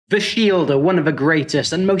The Shield are one of the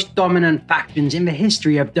greatest and most dominant factions in the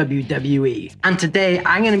history of WWE. And today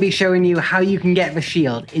I'm going to be showing you how you can get the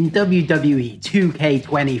Shield in WWE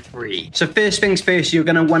 2K23. So first things first, you're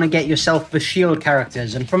going to want to get yourself the Shield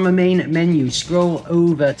characters, and from the main menu scroll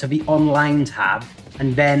over to the online tab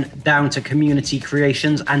and then down to community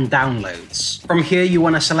creations and downloads. From here you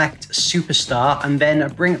want to select Superstar and then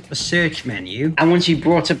bring up the search menu, and once you've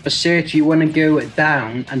brought up the search you want to go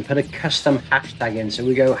down and put a custom hashtag in. So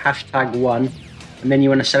we go #1 and then you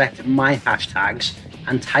want to select my hashtags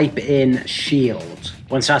and type in Shield.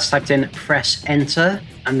 Once that's typed in, press enter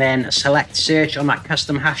and then select search on that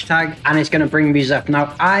custom hashtag and it's going to bring these up.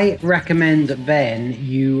 Now I recommend then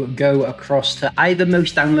you go across to either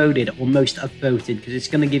most downloaded or most upvoted because it's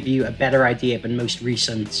going to give you a better idea than most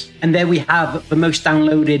recent. And there we have the most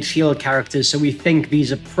downloaded Shield characters, so we think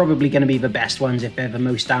these are probably going to be the best ones if they're the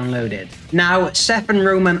most downloaded. Now Seth and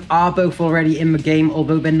Roman are both already in the game,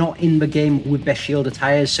 although they're not in the game with their Shield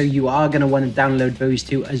attires, so you are going to want to download those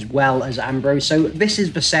two as well as Ambrose. So this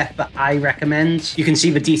is the Seth that I recommend. You can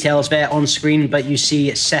see the details there on screen, but you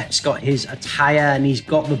see Seth's got his attire and he's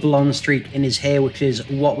got the blonde streak in his hair, which is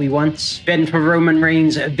what we want. Then for Roman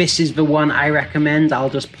Reigns, this is the one I recommend. I'll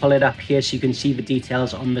just pull it up here so you can see the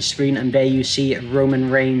details on the screen, and there you see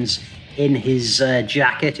Roman Reigns in his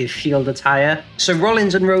jacket, his Shield attire. So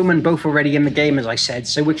Rollins and Roman both already in the game, as I said,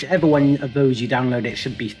 so whichever one of those you download, it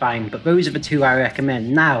should be fine, but those are the two I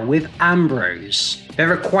recommend. Now with Ambrose,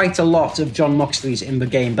 there are quite a lot of John Moxleys in the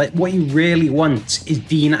game, but what you really want is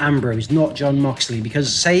Dean Ambrose, not John Moxley,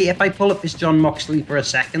 because say if I pull up this John Moxley for a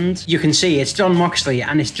second, you can see it's John Moxley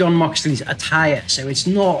and it's John Moxley's attire, so it's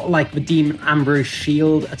not like the Dean Ambrose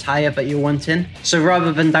Shield attire that you're wanting. So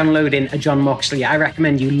rather than downloading a John Moxley, I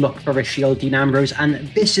recommend you look for a Shield Dean Ambrose, and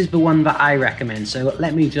this is the one that I recommend. So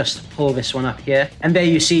let me just pull this one up here, and there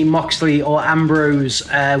you see Moxley or Ambrose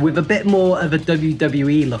with a bit more of a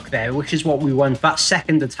WWE look there, which is what we want. That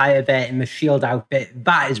second attire there in the Shield outfit,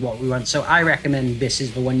 that is what we want. So I recommend this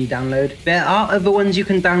is the one you download. There are other ones you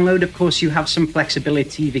can download. Of course, you have some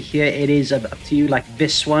flexibility over here. It is up to you, like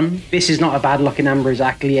this one. This is not a bad looking Ambrose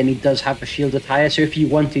actually, and he does have the Shield attire. So if you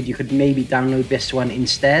wanted, you could maybe download this one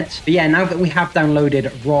instead. But yeah, now that we have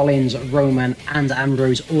downloaded Rollins, Roman and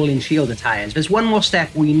Ambrose all in Shield attires, there's one more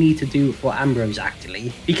step we need to do for Ambrose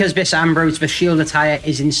actually. Because this Ambrose, the Shield attire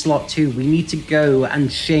is in slot 2, we need to go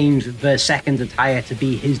and change the second attire to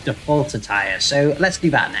be his default attire. So let's do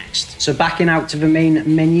that next. So backing out to the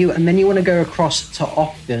main menu, and then you want to go across to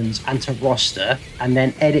options and to roster and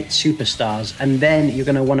then edit superstars, and then you're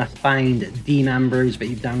going to want to find Dean Ambrose that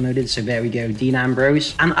you've downloaded. So there we go, Dean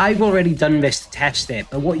Ambrose, and I've already done this to test it,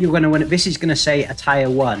 but what you're going to want, this is going to say attire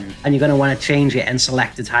 1 and you're going to want to change it and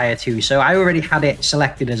select attire 2. So I already had it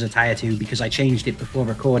selected as attire 2 because I changed it before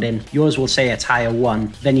recording. Yours will say attire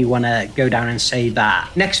 1, then you want to go down and say that.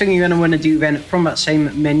 Next thing you're going to want to do then, from that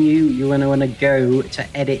same menu, you're going to want to go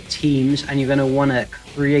to edit teams and you're going to want to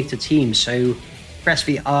create a team. So press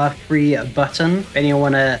the R3 button, then you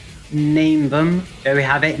want to name them. There we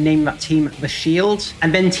have it, name that team the Shield,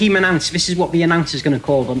 and then team announce. This is what the announcer is going to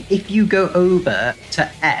call them. If you go over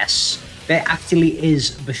to S, there actually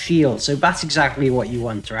is the Shield, so that's exactly what you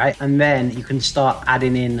want, right? And then you can start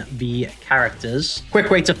adding in the characters. Quick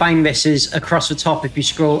way to find this is across the top. If you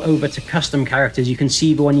scroll over to custom characters, you can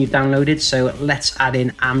see the one you've downloaded. So let's add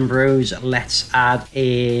in Ambrose, let's add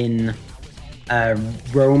in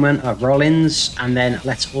Rollins, and then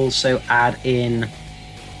let's also add in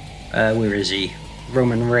where is he?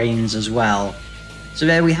 Roman Reigns as well. So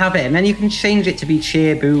there we have it, and then you can change it to be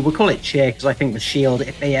Cheer Boo. We'll call it Cheer because I think the Shield,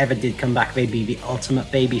 if they ever did come back, they'd be the ultimate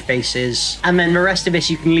baby faces. And then the rest of this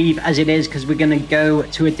you can leave as it is because we're going to go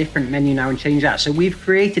to a different menu now and change that. So we've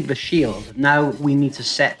created the Shield. Now we need to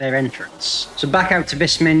set their entrance. So back out to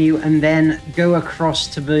this menu and then go across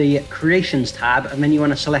to the Creations tab, and then you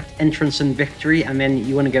want to select Entrance and Victory, and then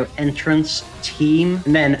you want to go Entrance, Team,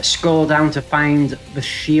 and then scroll down to find the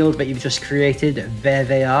Shield that you've just created. There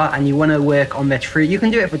they are, and you want to work on their trio. You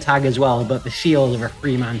can do it for tag as well, but the Shield are a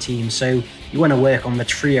 3-man team, so you want to work on the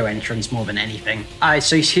trio entrance more than anything. Alright,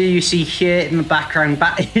 so here you see here in the background,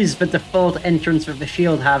 that is the default entrance that the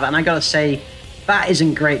Shield have, and I gotta say, that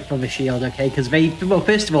isn't great for the Shield, okay, because they, well,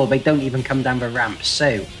 first of all, they don't even come down the ramp,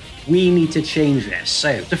 so we need to change this.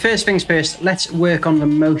 So the first things first, let's work on the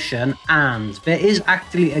motion, and there is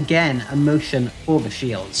actually, again, a motion for the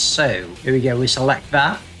Shield. So here we go, we select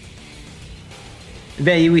that.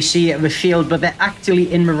 There we see the Shield, but they're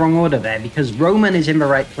actually in the wrong order there because Roman is in the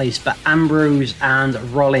right place, but Ambrose and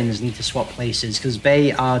Rollins need to swap places because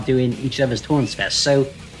they are doing each other's taunts fest. So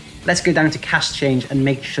let's go down to cast change and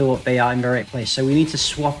make sure they are in the right place. So we need to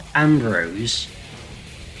swap Ambrose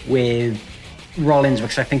with Rollins,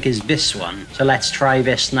 which I think is this one. So let's try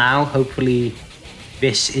this now. Hopefully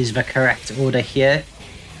this is the correct order here.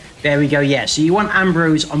 There we go. Yeah, so you want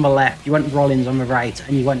Ambrose on the left, you want Rollins on the right,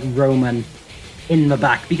 and you want Roman in the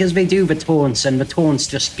back, because they do the taunts, and the taunts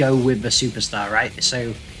just go with the superstar, right?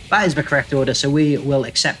 So that is the correct order, so we will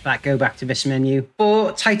accept that. Go back to this menu.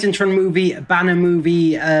 For Titantron movie, Banner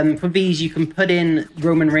movie, for these you can put in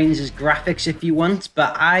Roman Reigns' graphics if you want,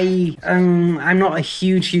 but I'm not a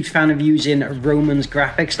huge fan of using Roman's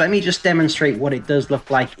graphics. Let me just demonstrate what it does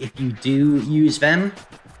look like if you do use them.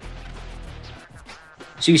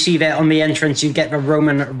 So you see there on the entrance, you get the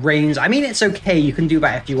Roman Reigns. I mean, it's okay, you can do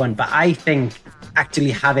that if you want, but I think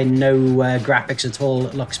actually having no graphics at all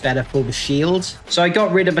looks better for the Shield. So I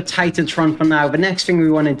got rid of the Titantron for now. The next thing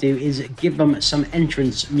we want to do is give them some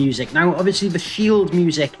entrance music. Now, obviously, the Shield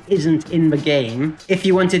music isn't in the game. If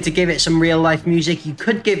you wanted to give it some real-life music, you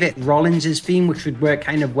could give it Rollins' theme, which would work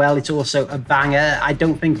kind of well. It's also a banger. I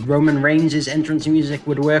don't think Roman Reigns' entrance music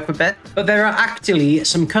would work with it. But there are actually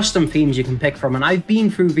some custom themes you can pick from, and I've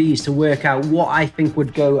been through these to work out what I think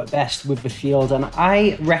would go best with the Shield, and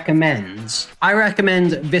I recommend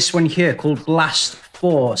this one here called Blast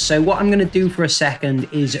 4. So what I'm going to do for a second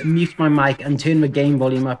is mute my mic and turn the game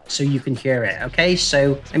volume up so you can hear it, okay?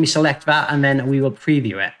 So let me select that and then we will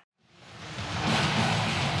preview it.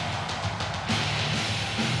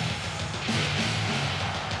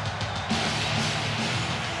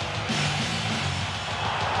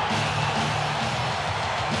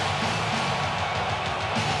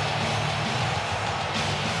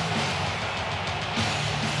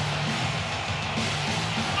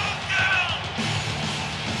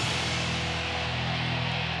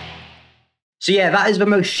 So yeah, that is the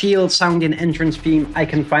most Shield sounding entrance theme I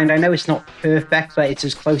can find. I know it's not perfect, but it's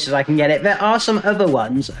as close as I can get it. There are some other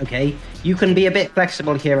ones, okay? You can be a bit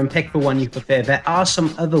flexible here and pick the one you prefer. There are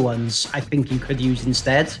some other ones I think you could use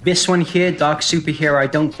instead. This one here, Dark Superhero, I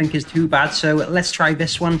don't think is too bad. So let's try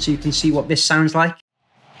this one so you can see what this sounds like.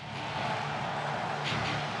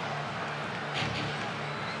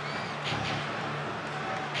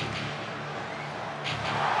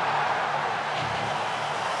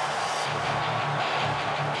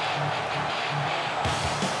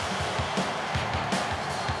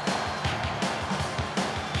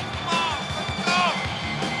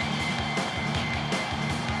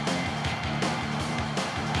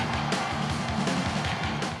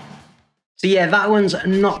 So yeah, that one's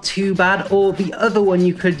not too bad. Or the other one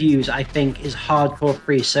you could use, I think, is Hardcore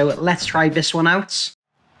Free. So let's try this one out.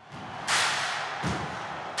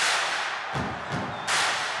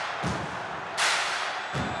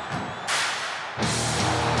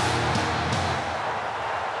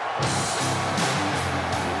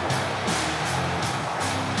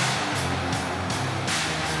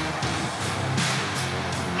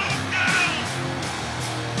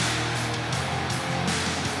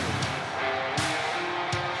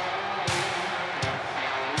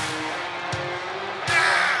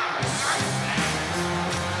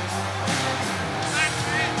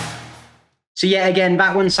 So yeah, again,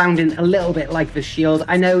 that one sounding a little bit like the Shield.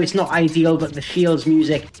 I know it's not ideal, but the Shield's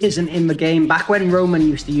music isn't in the game. Back when Roman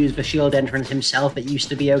used to use the Shield entrance himself, it used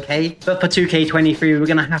to be okay. But for 2K23, we're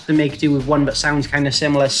going to have to make do with one that sounds kind of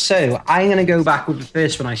similar. So I'm going to go back with the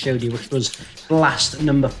first one I showed you, which was Blast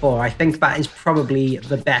number 4. I think that is probably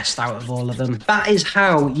the best out of all of them. That is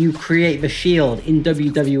how you create the Shield in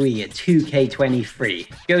WWE at 2K23.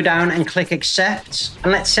 Go down and click Accept,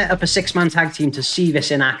 and let's set up a 6-man tag team to see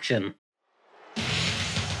this in action.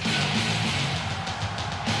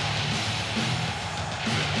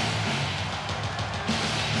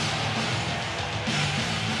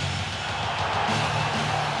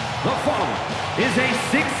 The following is a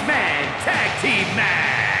 6-man tag team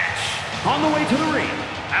match. On the way to the ring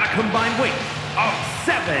at a combined weight of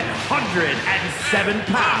 707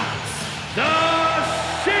 pounds, the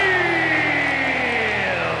Shield.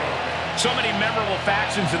 So many memorable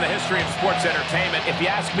factions in the history of sports entertainment. If you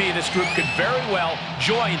ask me, this group could very well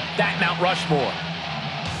join that Mount Rushmore.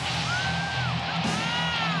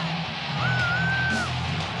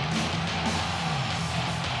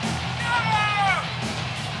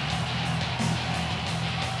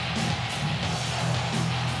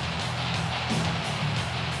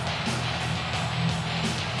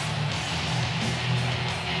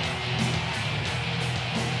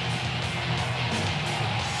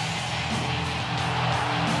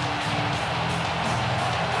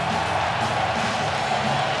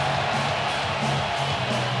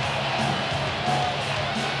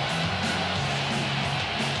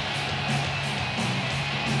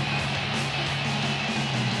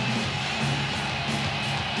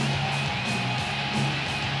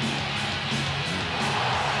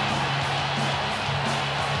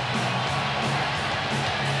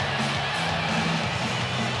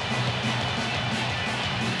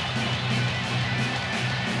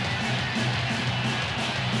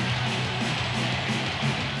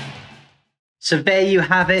 So there you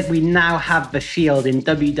have it. We now have the Shield in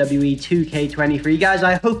WWE 2K23. Guys,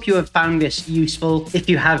 I hope you have found this useful. If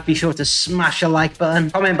you have, be sure to smash a like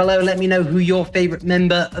button. Comment below, let me know who your favorite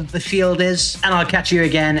member of the Shield is, and I'll catch you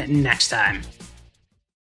again next time.